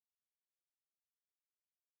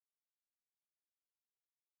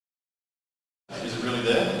Is it really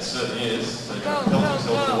there? It certainly is. So he propels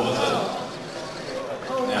himself towards it.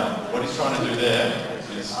 Now, what he's trying to do there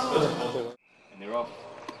is first of all... And they're off.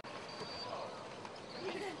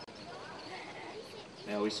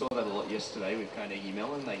 Now, we saw that a lot yesterday with Carnegie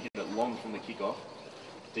Mellon. They hit it long from the kickoff,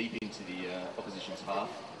 deep into the opposition's half.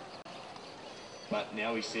 But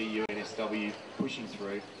now we see UNSW pushing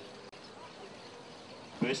through,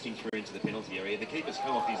 bursting through into the penalty area. The keeper's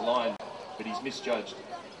come off his line, but he's misjudged.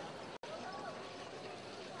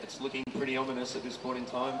 It's looking pretty ominous at this point in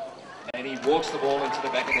time. And he walks the ball into the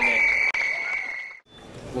back of the net.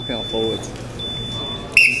 Looking out forwards.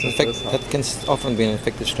 That can often be an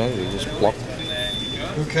effective strategy, just block.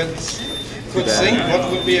 You could think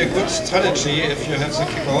what would be a good strategy if you have the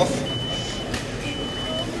kickoff.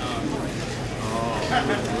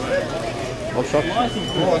 What shot? Oh,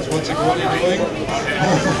 what's the goalie doing?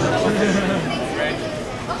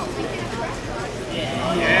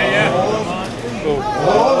 Oh,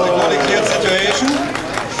 the goalie cleared situation.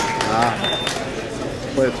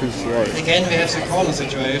 Play it too slow. Again, we have the corner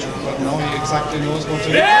situation, but now he exactly knows what to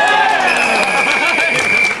do.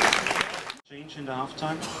 Change in the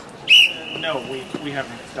halftime? No, we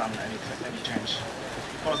haven't done any change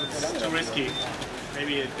because it's too risky.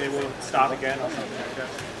 Maybe they will start again or something like that.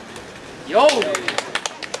 Yo!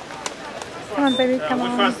 Come on, baby, come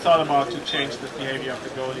on. We first thought about to change the behavior of the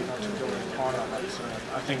goalie, not to go in the corner, but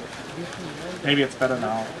I think maybe it's better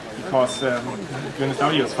now because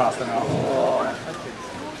UNSW is faster now.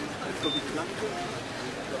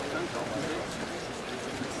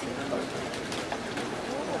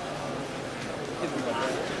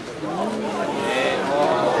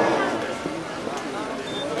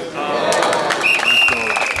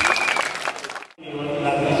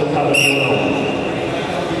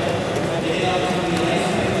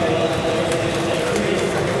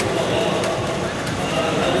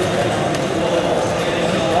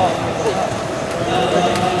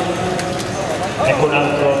 Ecco un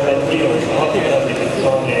altro bel tiro, stavolta la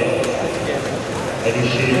difensore è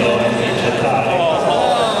riuscito a intercettare.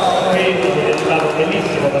 Quindi è stato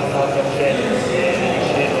bellissimo da Talwan perché è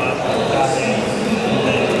riuscito a sfruttare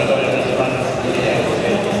il giocatore della squadra,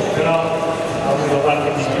 però ha avuto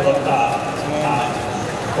qualche difficoltà a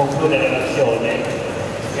concludere l'azione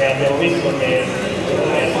e abbiamo visto che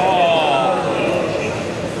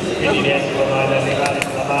quindi riescono ad arrivare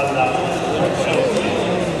sulla palla molto veloci.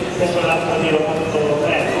 Questo è un altro tiro molto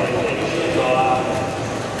bello, è riuscito a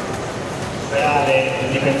creare il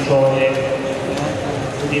difensore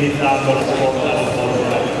utilizzando la sponda del modo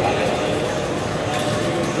radicale.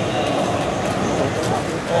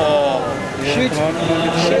 Oh, shoot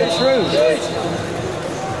through.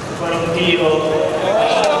 Ancora un tiro.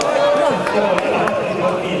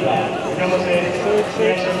 Vediamo se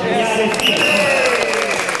riesce a segnare il tiro.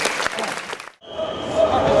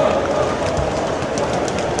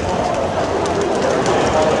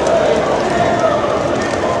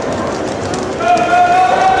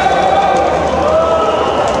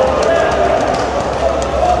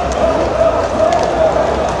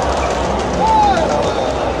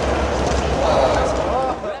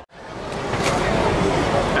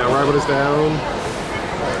 Rival is down.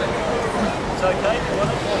 It's okay if you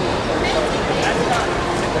want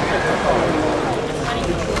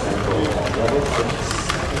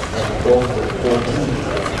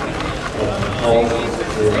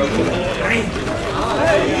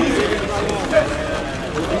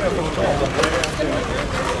it.